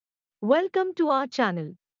Welcome to our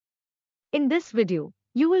channel. In this video,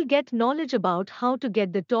 you will get knowledge about how to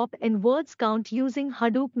get the top n words count using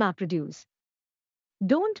Hadoop MapReduce.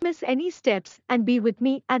 Don't miss any steps and be with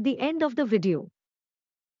me at the end of the video.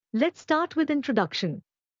 Let's start with introduction.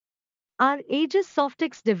 Our Aegis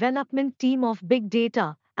SoftTech's development team of Big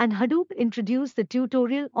Data and Hadoop introduced the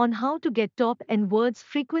tutorial on how to get top n words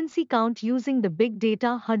frequency count using the Big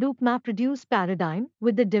Data Hadoop MapReduce paradigm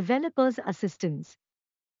with the developer's assistance.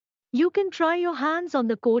 You can try your hands on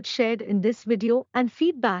the code shared in this video and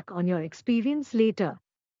feedback on your experience later.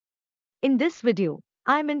 In this video,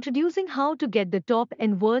 I am introducing how to get the top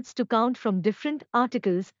n words to count from different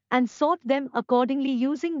articles and sort them accordingly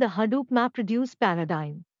using the Hadoop MapReduce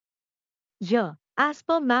paradigm. Here, as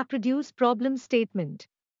per MapReduce problem statement,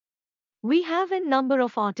 we have a number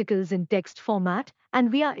of articles in text format,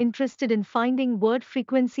 and we are interested in finding word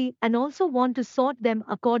frequency and also want to sort them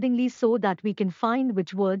accordingly so that we can find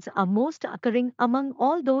which words are most occurring among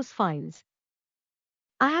all those files.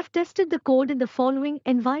 I have tested the code in the following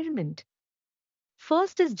environment.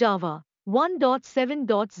 First is Java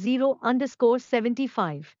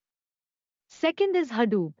 1.7.0_75. Second is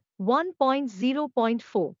Hadoop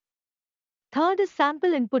 1.0.4. Third is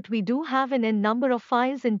sample input. We do have an n number of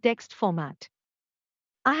files in text format.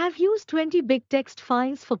 I have used 20 big text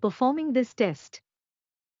files for performing this test.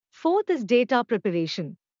 Fourth is data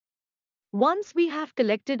preparation. Once we have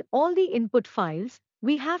collected all the input files,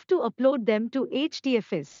 we have to upload them to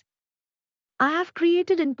HDFS. I have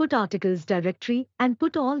created input articles directory and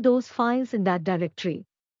put all those files in that directory.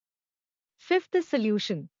 Fifth is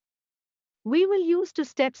solution. We will use 2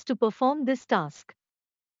 steps to perform this task.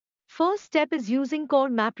 First step is using core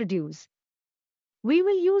MapReduce. We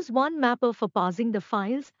will use one mapper for parsing the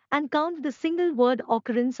files and count the single word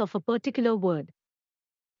occurrence of a particular word.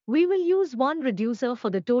 We will use one reducer for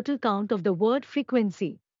the total count of the word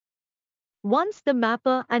frequency. Once the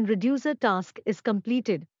mapper and reducer task is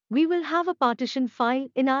completed, we will have a partition file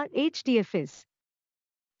in our HDFS.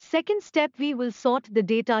 Second step, we will sort the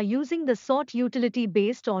data using the sort utility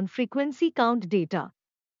based on frequency count data.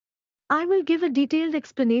 I will give a detailed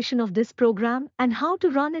explanation of this program and how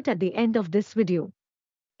to run it at the end of this video.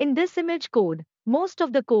 In this image code, most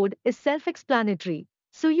of the code is self-explanatory,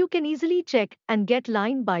 so you can easily check and get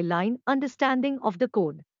line-by-line understanding of the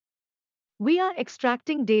code. We are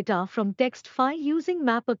extracting data from text file using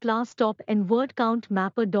mapper class top n word count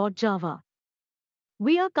mapper.java.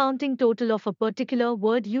 We are counting total of a particular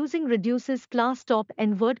word using reduces class top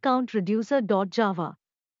n word count reducer.java.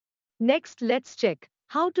 Next, let's check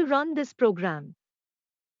how to run this program.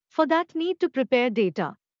 For that, need to prepare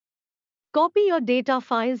data. Copy your data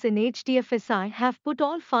files in HDFS. I have put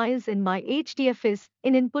all files in my HDFS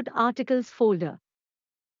in input articles folder.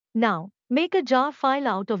 Now, make a jar file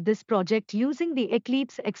out of this project using the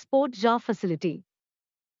Eclipse export jar facility.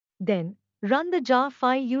 Then, run the jar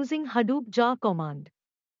file using Hadoop jar command.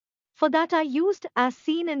 For that, I used as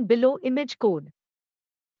seen in below image code.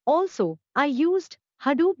 Also, I used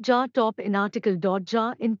Hadoop jar top in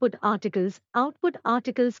article.jar input articles output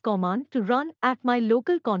articles command to run at my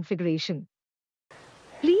local configuration.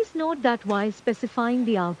 Please note that while specifying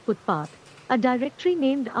the output path, a directory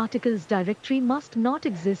named articles directory must not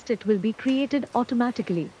exist. It will be created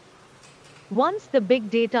automatically. Once the big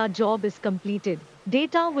data job is completed,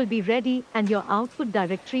 data will be ready and your output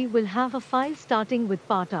directory will have a file starting with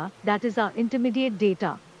pata, that is our intermediate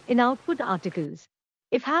data, in output articles.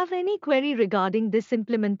 If have any query regarding this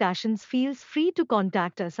implementations, feels free to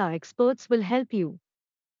contact us. Our experts will help you.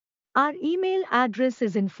 Our email address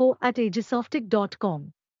is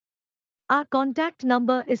info@aegissoftech.com. Our contact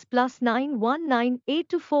number is +919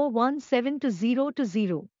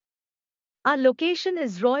 8241722020. Our location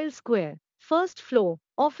is Royal Square, first floor,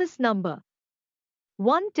 office number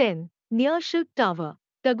 110, near Shilp Tower,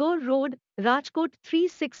 Tagore Road, Rajkot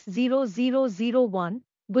 360001,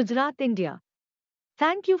 Gujarat, India.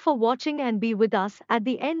 Thank you for watching and be with us at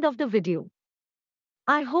the end of the video.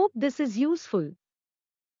 I hope this is useful.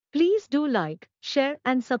 Please do like, share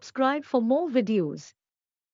and subscribe for more videos.